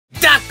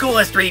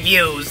coolest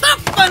reviews, the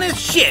funnest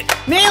shit,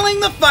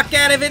 nailing the fuck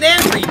out of it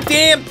every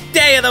damn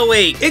day of the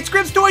week. It's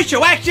Griff's Toy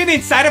Show Action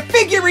Inside a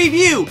Figure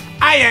Review.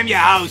 I am your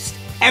host,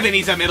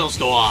 Ebenezer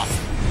Middlestor.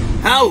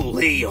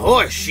 Holy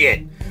horse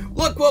shit.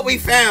 Look what we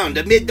found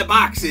amid the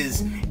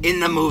boxes in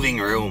the moving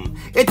room.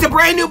 It's a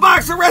brand new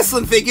box of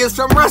wrestling figures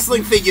from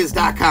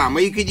WrestlingFigures.com,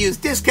 where you could use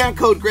discount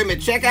code GRIM at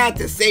checkout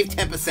to save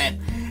 10%.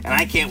 And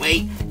I can't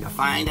wait to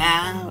find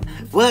out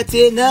what's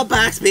in the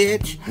box,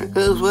 bitch,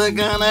 because we're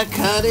gonna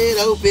cut it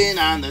open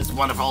on this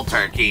wonderful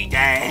Turkey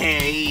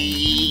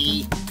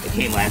Day. It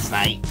came last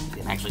night. It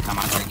didn't actually come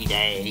on Turkey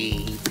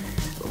Day.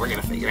 But we're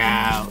gonna figure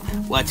out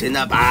what's in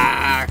the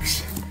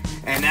box.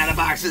 And now the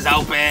box is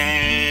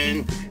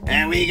open,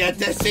 and we get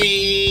to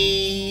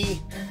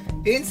see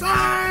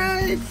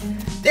inside.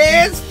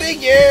 There's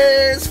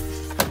figures.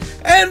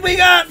 And we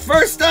got,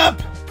 first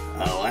up,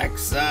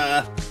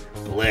 Alexa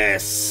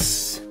Bliss.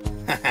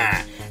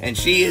 And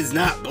she is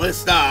not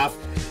blissed off,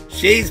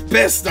 she's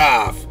pissed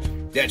off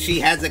that she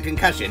has a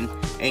concussion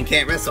and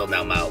can't wrestle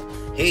no more.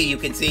 Here you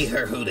can see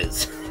her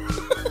hooters.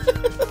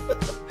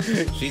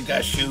 She's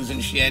got shoes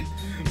and shit,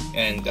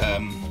 and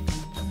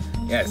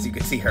yes, you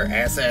can see her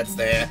assets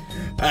there.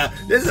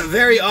 This is a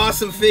very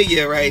awesome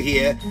figure right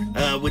here,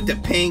 with the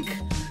pink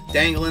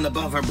dangling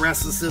above her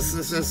breasts,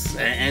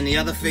 and the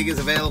other figures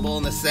available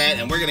in the set,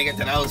 and we're gonna get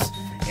to those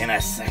in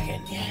a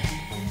second. Yeah.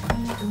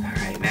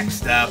 Alright,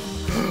 next up.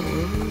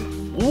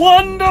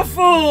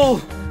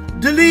 Wonderful!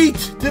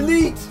 Delete!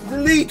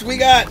 We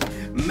got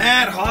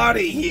Matt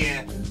Hardy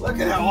here. Look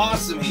at how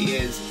awesome he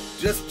is.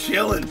 Just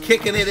chilling,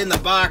 kicking it in the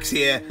box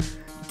here.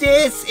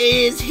 This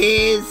is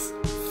his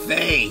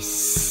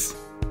face.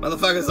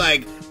 Motherfucker's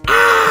like,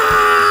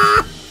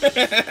 ah!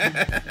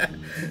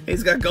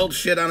 He's got gold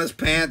shit on his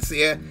pants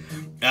here.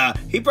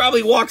 He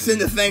probably walks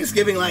into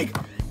Thanksgiving like,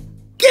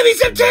 give me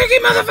some turkey,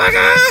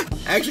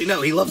 motherfucker! Actually,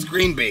 no, he loves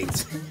green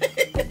beans.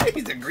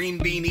 He's a green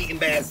bean eating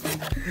bastard.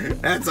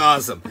 That's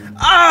awesome.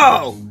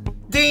 Oh!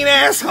 Dean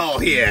Asshole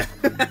here.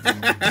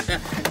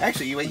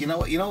 Actually, you know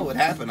what would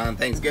happen on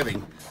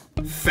Thanksgiving?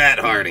 Fat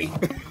Hardy.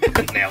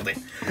 Nailed it.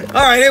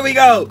 Alright, here we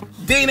go.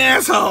 Dean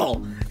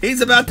Asshole.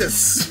 He's about to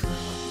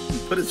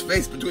put his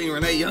face between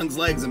Renee Young's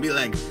legs and be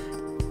like,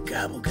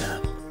 gobble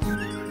gobble.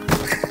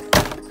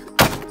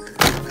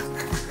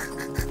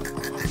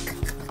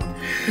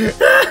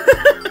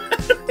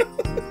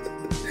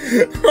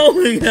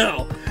 Holy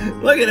hell.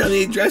 Look at him,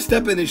 he dressed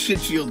up in his shit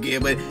shield gear,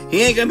 but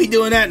he ain't gonna be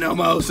doing that no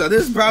more, so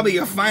this is probably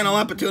your final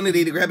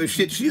opportunity to grab a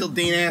shit shield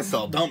Dean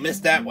Asshole. Don't miss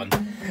that one.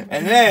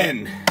 And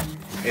then,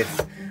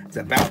 it's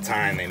about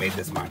time they made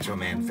this Macho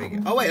Man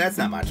figure. Oh wait, that's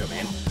not Macho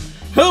Man.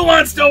 Who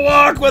wants to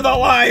walk with a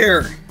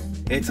liar?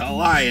 It's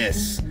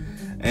Elias.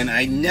 And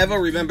I never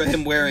remember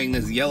him wearing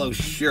this yellow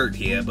shirt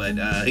here, but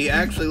he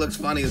actually looks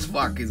funny as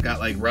fuck. He's got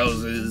like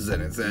roses,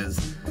 and it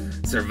says,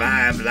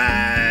 Survive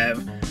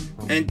Live.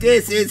 And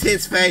this is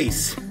his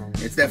face.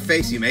 It's that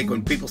face you make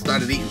when people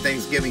started eating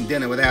Thanksgiving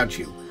dinner without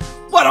you.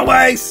 What a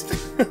waste!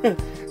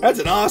 That's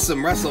an awesome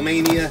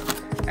WrestleMania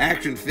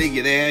action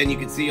figure there, and you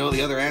can see all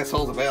the other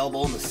assholes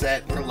available in the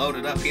set. We're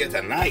loaded up here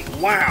tonight.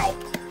 Wow!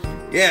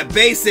 Yeah,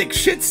 basic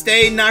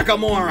shit-stained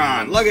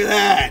Nakamura. Look at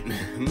that!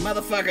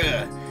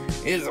 Motherfucker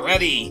is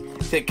ready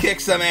to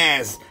kick some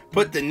ass.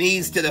 Put the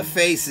knees to the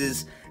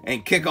faces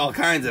and kick all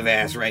kinds of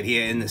ass right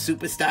here in the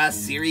Superstar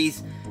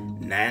Series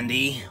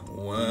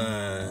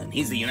 91.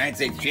 He's the United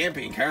States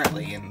champion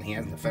currently, and he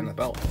hasn't defended the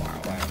belt in a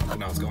while. I don't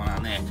know what's going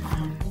on there.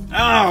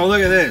 Oh,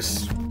 look at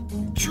this.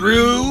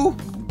 Drew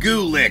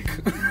Gulick.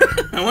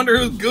 I wonder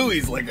whose goo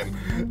he's licking.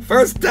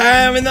 First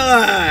time in the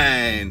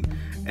line.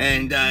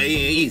 And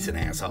he's an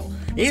asshole.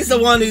 He's the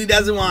one who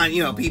doesn't want,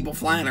 you know, people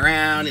flying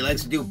around. He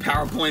likes to do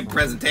PowerPoint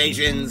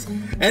presentations.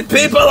 And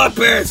people are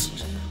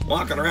pissed.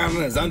 Walking around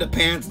in his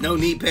underpants, no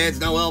knee pads,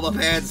 no elbow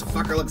pads. The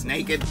fucker looks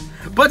naked.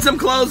 Put some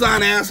clothes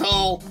on,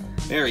 asshole.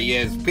 There he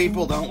is.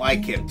 People don't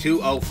like him.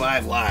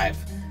 205 Live.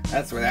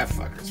 That's where that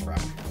fucker's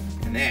from.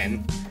 And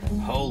then,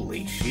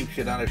 holy sheep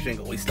shit on a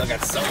shingle. We still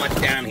got so much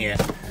down here.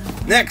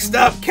 Next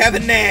up,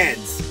 Kevin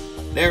Nads.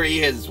 There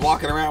he is,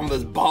 walking around with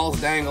his balls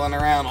dangling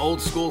around,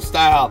 old school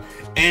style.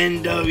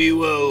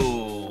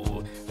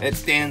 NWO. That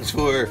stands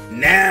for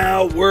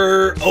Now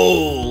We're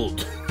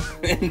Old.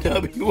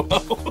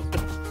 NWO.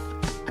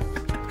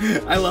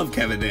 I love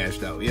Kevin Nash,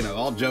 though. You know,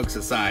 all jokes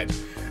aside.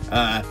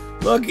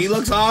 Look, he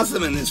looks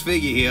awesome in this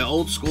figure here.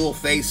 Old school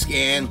face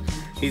scan.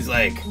 He's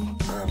like,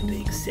 I'm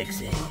big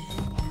sexy.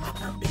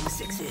 I'm big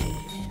sexy.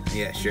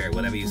 Yeah, sure,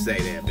 whatever you say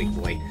there, big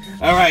boy.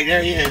 All right,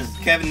 there he is,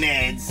 Kevin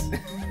Nads.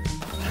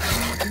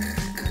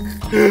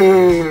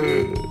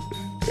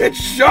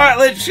 It's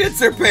Charlotte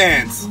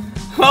Shitzer-Pants.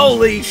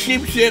 Holy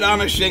sheep shit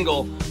on a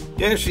shingle.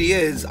 There she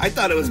is. I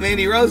thought it was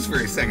Mandy Rose for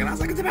a second. I was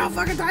like, it's about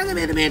fucking time they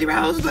made a Mandy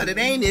Rose, but it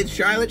ain't. It's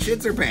Charlotte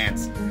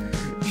Shitzer-Pants.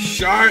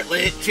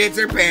 Charlotte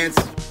Shitzer-Pants.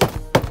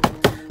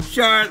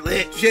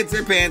 Charlotte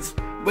Shitzer-Pants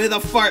with a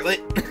fartlet.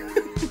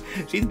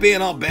 She's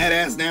being all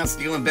badass now,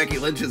 stealing Becky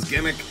Lynch's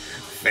gimmick.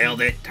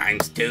 Failed it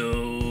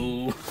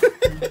 ×2.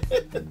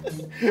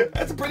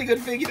 That's a pretty good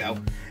figure, though.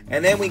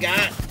 And then we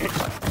got...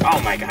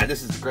 Oh, my God.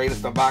 This is the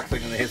greatest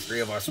unboxing in the history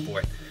of our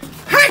sport.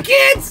 Hi,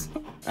 kids!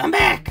 I'm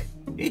back.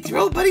 It's your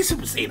old buddy,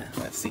 Super Cena.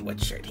 Let's see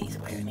what shirt he's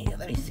wearing here.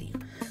 Let me see.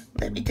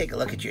 Let me take a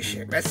look at your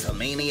shirt.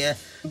 WrestleMania,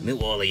 New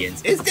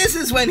Orleans. This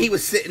is when he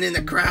was sitting in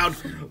the crowd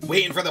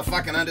waiting for the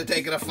fucking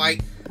Undertaker to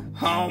fight.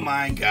 Oh,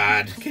 my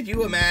God. Could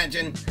you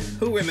imagine?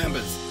 Who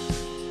remembers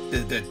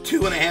the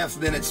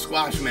 2.5-minute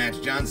squash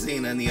match, John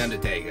Cena and The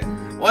Undertaker?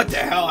 What the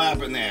hell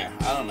happened there?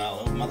 I don't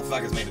know. Those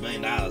motherfuckers made $1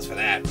 million for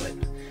that, but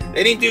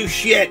they didn't do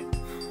shit.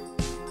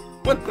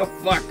 What the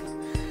fuck?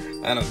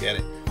 I don't get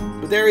it.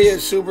 But there he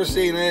is, Super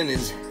Cena, and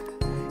his...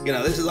 You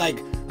know, this is like,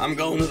 I'm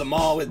going to the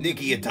mall with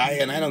Nikki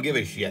Ataya, and I don't give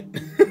a shit.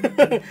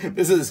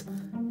 This is,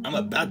 I'm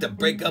about to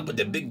break up with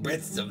the big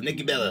breasts of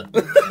Nikki Bella.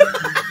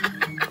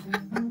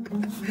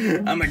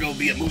 I'm gonna go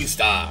be a movie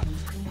star.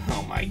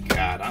 Oh my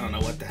God, I don't know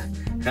what the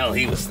hell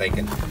he was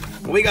thinking.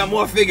 We got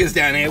more figures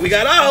down here. We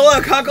got, oh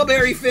look,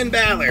 Huckleberry Finn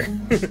Balor.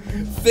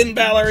 Finn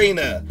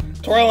Ballerina,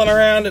 twirling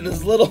around in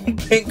his little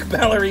pink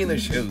ballerina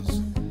shoes.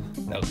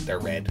 No, they're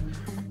red.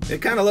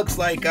 It kind of looks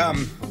like,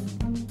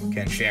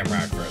 Ken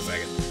Shamrock for a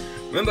second.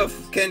 Remember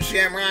Ken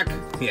Shamrock?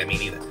 Yeah, me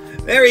neither.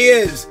 There he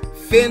is,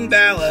 Finn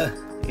Balor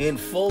in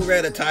full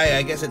red attire.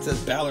 I guess it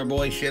says Balor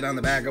Boy shit on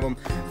the back of him.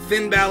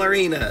 Finn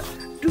Ballerina.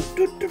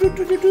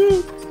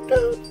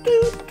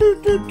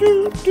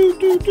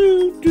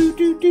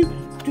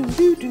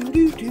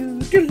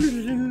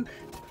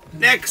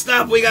 Next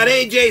up, we got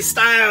AJ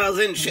Styles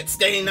and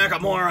shit-stained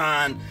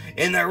Nakamura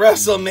in the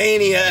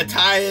WrestleMania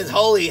attires.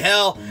 Holy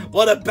hell,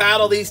 what a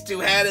battle these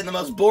two had in the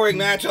most boring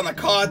match on the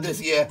card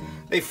this year.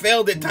 They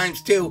failed it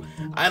 ×2.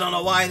 I don't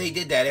know why they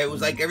did that. It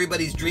was like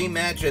everybody's dream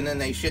match, and then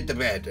they shit the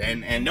bed.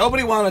 And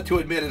nobody wanted to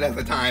admit it at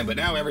the time, but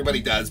now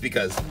everybody does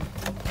because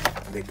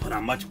they put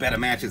on much better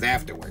matches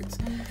afterwards.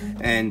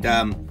 And,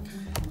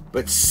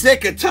 but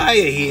sick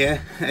attire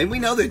here. And we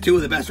know they're two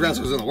of the best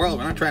wrestlers in the world.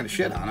 We're not trying to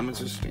shit on them. It's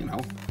just, you know,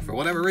 for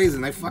whatever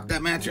reason, they fucked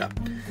that match up.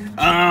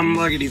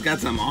 Look at, he's got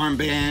some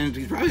armband.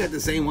 He's probably got the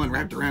same one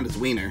wrapped around his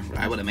wiener,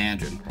 I would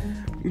imagine.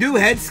 New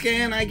head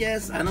scan, I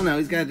guess. I don't know.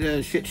 He's got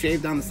shit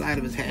shaved on the side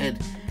of his head.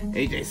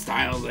 AJ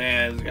Styles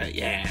there.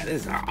 Yeah,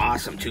 this is an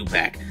awesome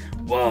 2-pack.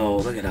 Whoa,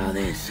 look at all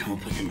this. I'll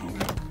put him over.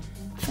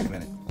 Wait a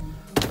minute.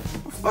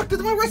 Where the fuck did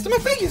the rest of my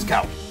figures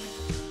go?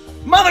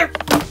 Mother!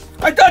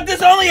 I thought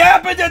this only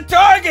happened at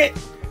Target!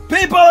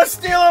 People are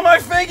stealing my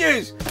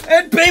figures!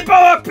 And people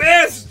are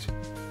pissed!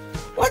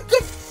 What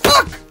the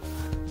fuck?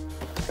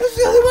 This is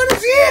the only one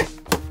that's here!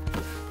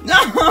 No!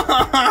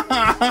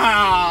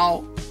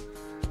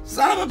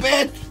 Son of a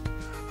bitch!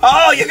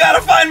 Oh, you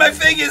gotta find my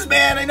figures,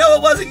 man! I know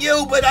it wasn't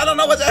you, but I don't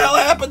know what the hell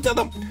happened to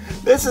them!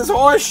 This is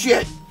horse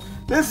shit!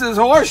 This is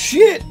horse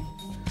shit!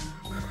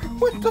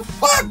 What the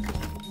fuck?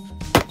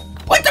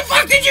 What the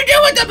fuck did you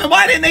do with them, and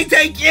why didn't they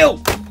take you?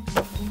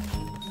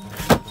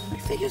 My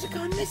figures are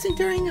gone missing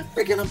during a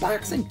freaking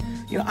unboxing.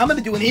 You know, I'm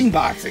gonna do an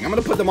inboxing. I'm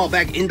gonna put them all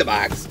back in the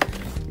box.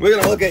 We're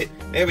gonna look at,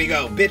 there we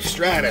go, Bitch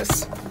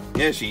Stratus.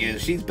 There she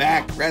is. She's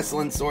back,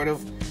 wrestling, sort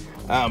of.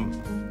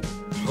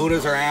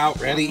 Hooters are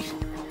out, ready.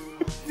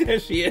 There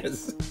she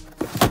is.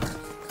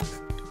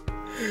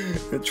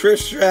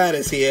 Trish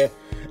Stratus here.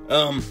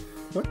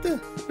 What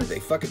did they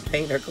fucking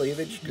paint her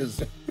cleavage?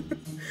 Because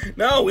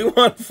no, we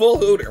want full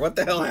Hooter. What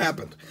the hell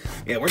happened?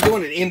 Yeah, we're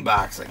doing an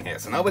inboxing here,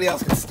 so nobody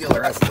else can steal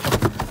the rest of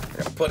it. We're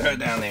gonna put her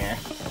down there.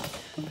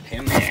 Put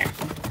him there.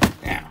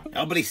 Now,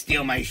 nobody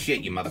steal my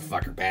shit, you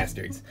motherfucker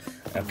bastards.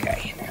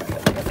 Okay, now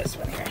look at this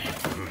one here.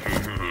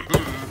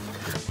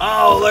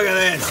 Oh, look at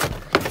this.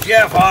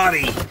 Jeff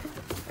Hardy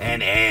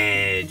and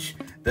Edge.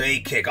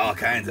 They kick all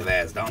kinds of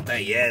ass, don't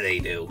they? Yeah, they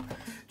do.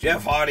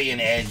 Jeff Hardy and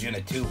Edge in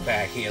a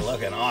 2-pack here,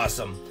 looking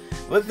awesome.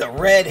 With the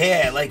red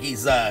hair, like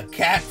he's a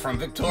cat from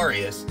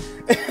Victorious.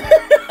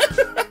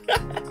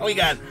 We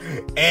got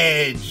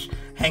Edge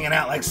hanging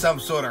out like some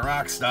sort of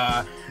rock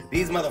star.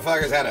 These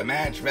motherfuckers had a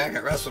match back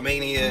at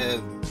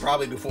WrestleMania,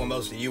 probably before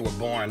most of you were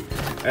born.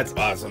 That's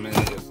awesome. And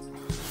just...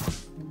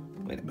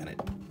 Wait a minute.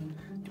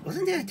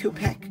 Wasn't there a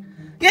 2-pack?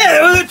 Yeah,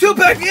 there was a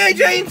 2-pack. The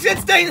AJ and shit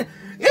stain.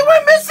 It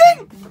went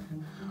missing.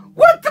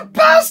 What the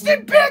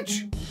bastard,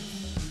 bitch?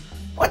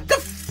 What the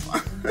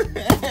fuck?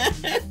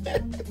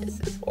 This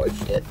is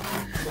horseshit.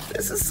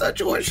 This is such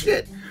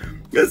horseshit.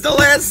 It's the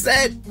last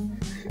set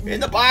in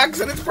the box,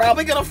 and it's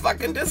probably gonna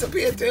fucking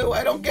disappear too.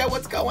 I don't get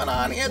what's going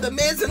on here. The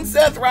Miz and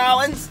Seth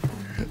Rollins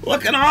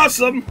looking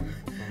awesome,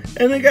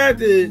 and they got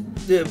the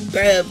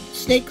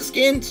snake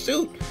skin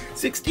suit.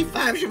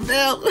 65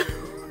 Chevelle.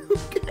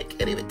 I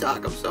can't even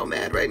talk. I'm so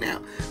mad right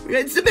now.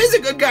 It's the Miz a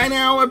good guy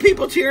now. Are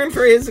people cheering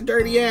for his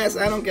dirty ass?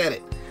 I don't get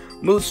it.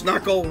 Moose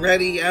Knuckle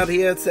ready out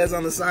here, it says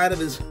on the side of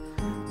his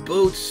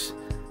boots.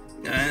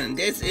 And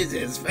this is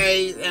his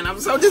face. And I'm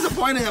so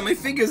disappointed that my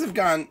fingers have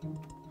gone.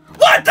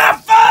 What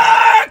the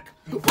fuck?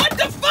 What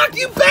the fuck,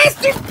 you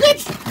bastard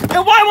bitch?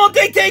 And why won't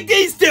they take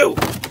these two?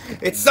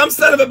 It's some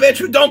son of a bitch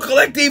who don't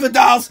collect Diva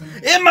dolls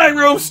in my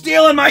room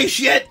stealing my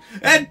shit.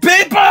 And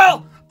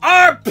people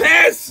are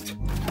pissed.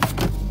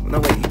 No,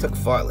 wait, he took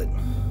Farlet.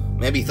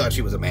 Maybe he thought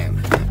she was a man.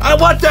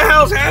 What the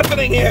hell's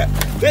happening here?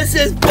 This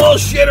is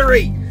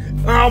bullshittery.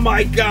 Oh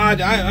my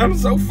God, I'm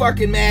so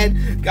fucking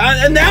mad. God,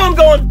 and now I'm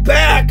going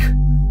back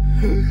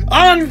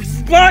on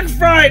Black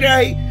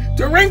Friday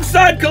to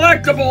Ringside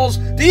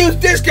Collectibles to use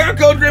discount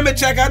code GRIM at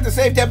checkout to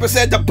save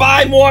 10% to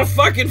buy more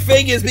fucking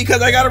figures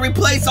because I gotta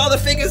replace all the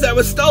figures that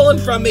were stolen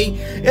from me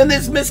in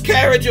this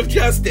miscarriage of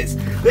justice.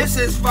 This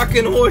is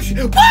fucking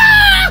horseshit.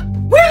 Ah!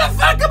 Where the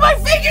fuck did my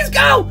figures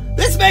go?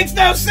 This makes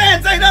no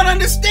sense. I don't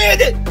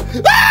understand it.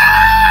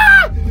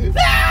 Ah!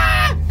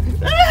 Ah!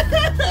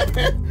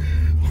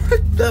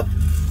 What the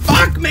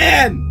fuck,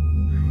 man?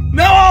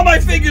 Now all my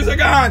figures are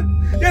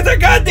gone. There's a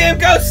goddamn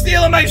ghost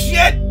stealing my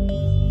shit.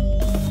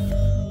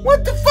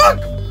 What the fuck?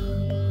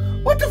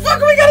 What the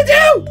fuck are we gonna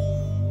do?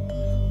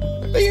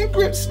 Are they in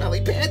Grim's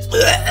smelly pants?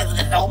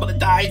 I'm gonna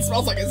die. It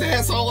smells like his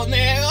asshole in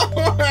there.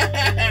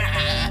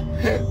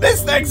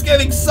 This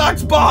Thanksgiving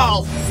sucks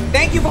balls.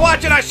 Thank you for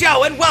watching our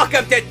show and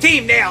welcome to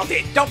Team Nailed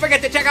It. Don't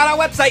forget to check out our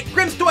website,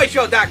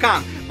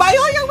 grimstoyshow.com. Buy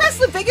all your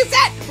wrestling figures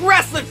at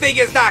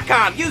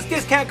wrestlingfigures.com. Use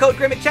discount code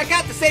GRIM at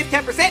checkout to save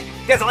 10%.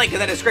 There's a link in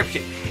the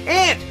description.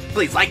 And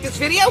please like this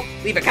video,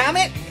 leave a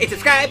comment, and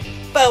subscribe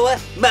for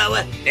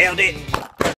more Nailed It.